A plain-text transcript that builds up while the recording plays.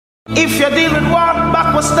If you're dealing walk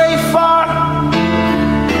backward, stay far.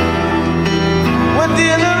 We're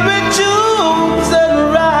dealing with Jews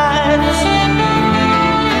and rights.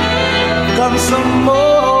 Come some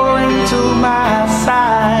more into my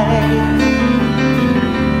side.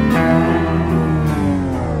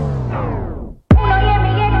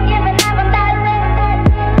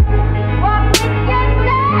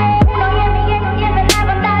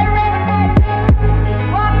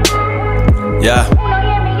 Yeah.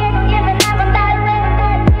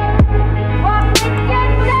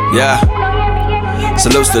 Yeah.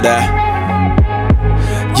 Salutes to that.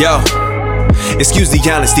 Yo. Excuse the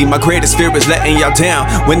honesty, my greatest fear is letting y'all down.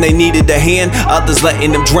 When they needed a hand, others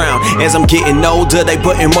letting them drown. As I'm getting older, they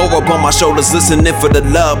putting more up on my shoulders, listening for the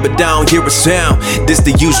love, but down here a sound. This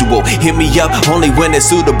the usual, hit me up only when it's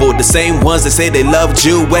suitable. The same ones that say they loved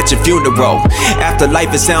you at your funeral. After life,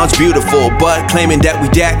 it sounds beautiful, but claiming that we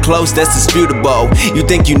that close, that's disputable. You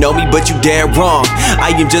think you know me, but you dead wrong. I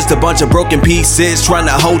am just a bunch of broken pieces, trying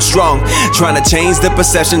to hold strong, trying to change the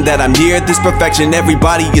perception that I'm near this perfection.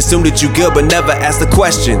 Everybody assume that you good, but never ask the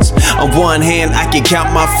questions. On one hand, I can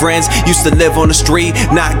count my friends. Used to live on the street,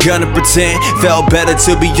 not gonna pretend. Felt better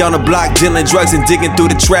to be on the block, dealing drugs and digging through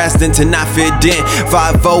the trash than to not fit in.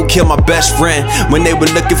 5-0 killed my best friend when they were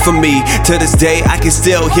looking for me. To this day, I can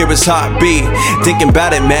still hear his heartbeat. Thinking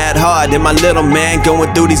about it mad hard, and my little man going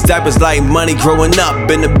through these diapers like money growing up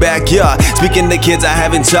in the backyard. Speaking to kids, I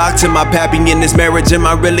haven't talked to my pappy in this marriage. Am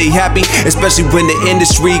I really happy? Especially when the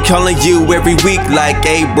industry calling you every week like,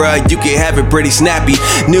 hey bruh, you can have it pretty snappy.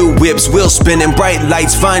 New whips, wheels spinning, bright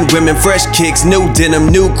lights, fine women, fresh kicks, new denim,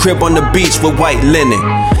 new crib on the beach with white linen.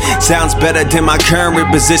 Sounds better than my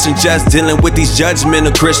current position, just dealing with these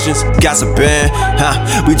judgmental Christians. Gossiping,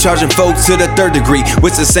 we charging folks to the 3rd degree,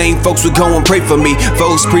 which the same folks would go and pray for me.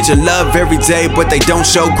 Folks preaching love every day, but they don't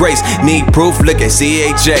show grace. Need proof, look at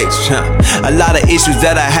CHH. A lot of issues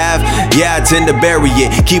that I have, yeah, I tend to bury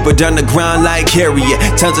it. Keep it underground like Harriet.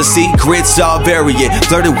 Tons of secrets, all variant.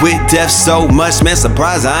 Flirted with death so much, man,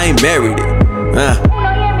 surprised I ain't married it.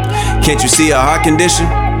 Can't you see our heart condition?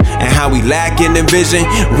 And how we lacking in vision?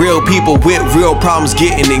 Real people with real problems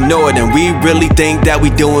getting ignored, and we really think that we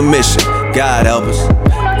doing mission. God help us,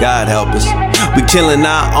 God help us. We killing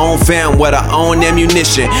our own fam with our own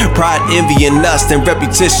ammunition. Pride, envy, and lust and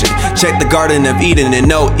repetition. Check the Garden of Eden and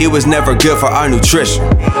know it was never good for our nutrition.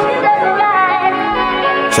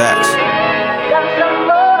 Facts.